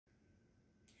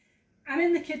I'm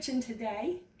in the kitchen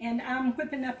today and I'm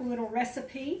whipping up a little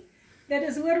recipe that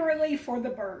is literally for the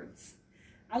birds.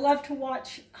 I love to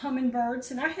watch hummingbirds,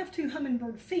 and I have 2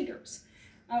 hummingbird feeders.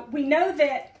 We know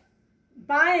that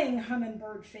buying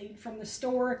hummingbird feed from the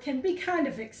store can be kind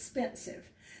of expensive.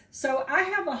 So I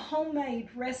have a homemade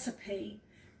recipe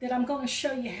that I'm going to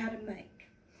show you how to make.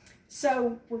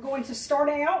 So we're going to start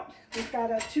out. We've got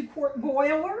a 2-quart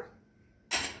boiler,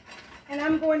 and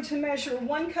I'm going to measure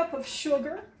 1 cup of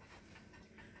sugar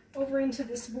over into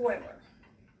this boiler.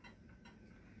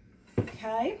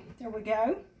 Okay, there we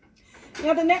go.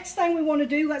 Now the next thing we want to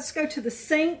do, let's go to the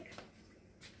sink.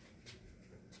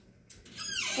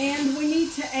 And we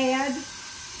need to add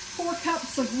 4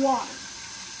 cups of water.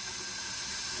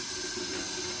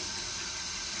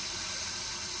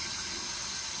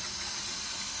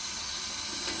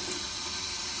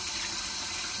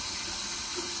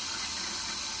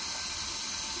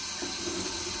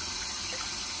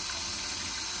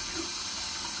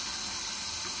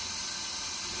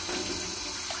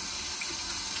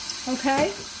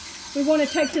 Okay, we want to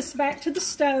take this back to the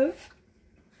stove.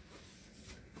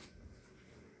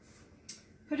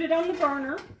 Put it on the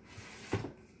burner.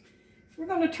 We're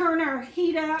going to turn our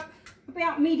heat up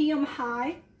about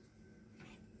medium-high.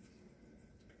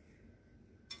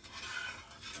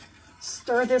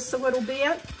 Stir this a little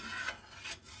bit.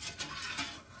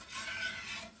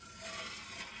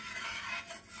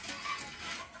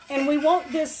 And we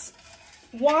want this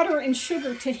water and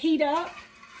sugar to heat up,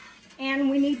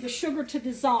 and we need the sugar to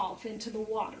dissolve into the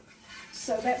water.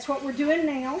 So that's what we're doing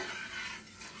now.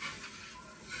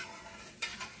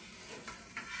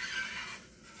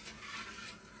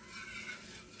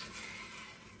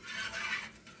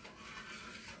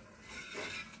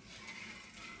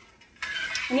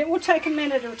 And it will take a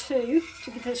minute or 2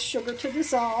 to get this sugar to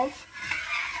dissolve.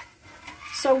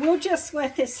 So we'll just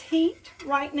let this heat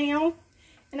right now,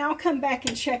 and I'll come back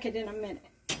and check it in a minute.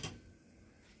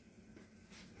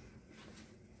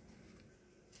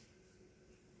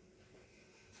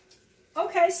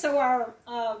 Okay, so our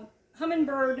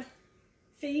hummingbird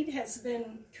feed has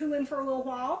been cooling for a little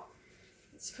while.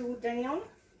 It's cooled down,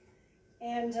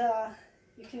 and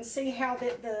you can see how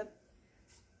the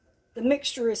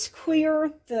mixture is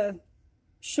clear. The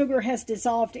sugar has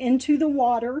dissolved into the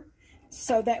water,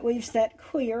 so that leaves that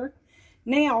clear.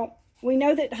 Now, we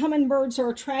know that hummingbirds are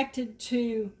attracted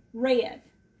to red,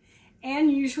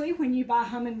 and usually when you buy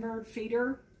hummingbird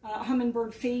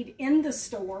feed in the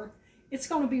store, it's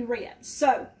going to be red.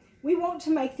 So we want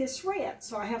to make this red.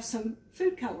 So I have some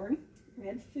food coloring,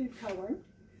 red food coloring.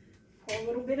 Pour a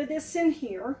little bit of this in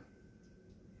here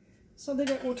so that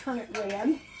it will turn it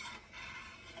red.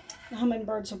 The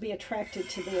hummingbirds will be attracted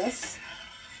to this.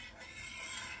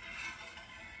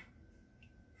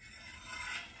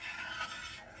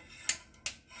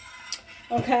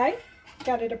 Okay,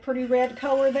 got it a pretty red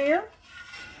color there.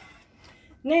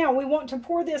 Now we want to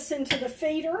pour this into the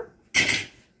feeder.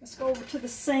 Let's go over to the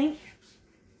sink.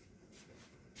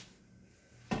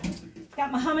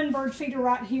 Got my hummingbird feeder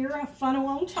right here, a funnel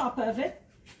on top of it.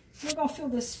 We're going to fill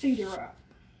this feeder up.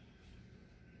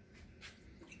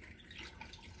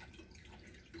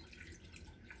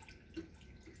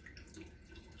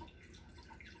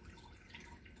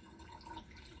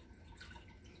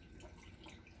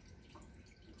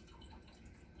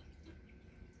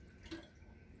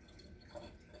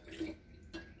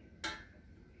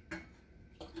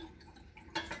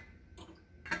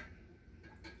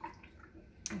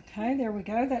 Okay, there we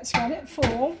go. That's got it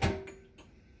full.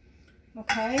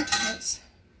 Okay, let's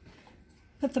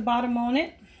put the bottom on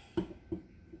it.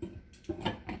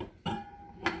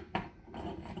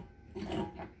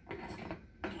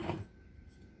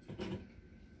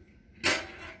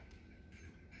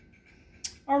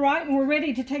 All right, and we're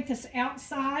ready to take this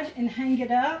outside and hang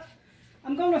it up.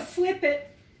 I'm going to flip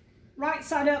it right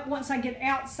side up once I get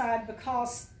outside,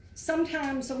 because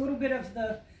sometimes a little bit of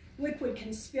the liquid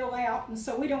can spill out, and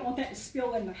so we don't want that to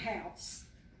spill in the house.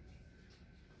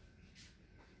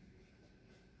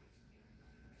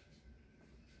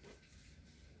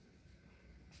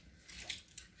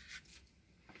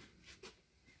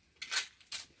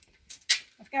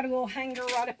 I've got a little hanger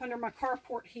right up under my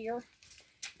carport here,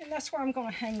 and that's where I'm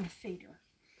going to hang the feeder.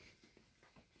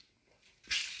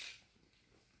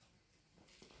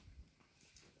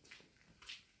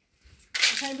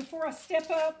 Okay, before I step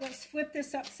up, let's flip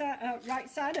this right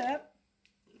side up.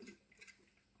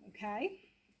 Okay.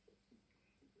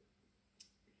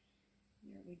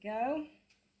 There we go.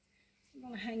 I'm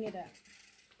going to hang it up.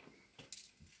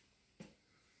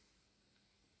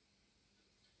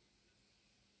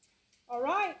 All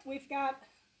right, we've got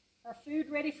our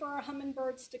food ready for our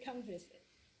hummingbirds to come visit.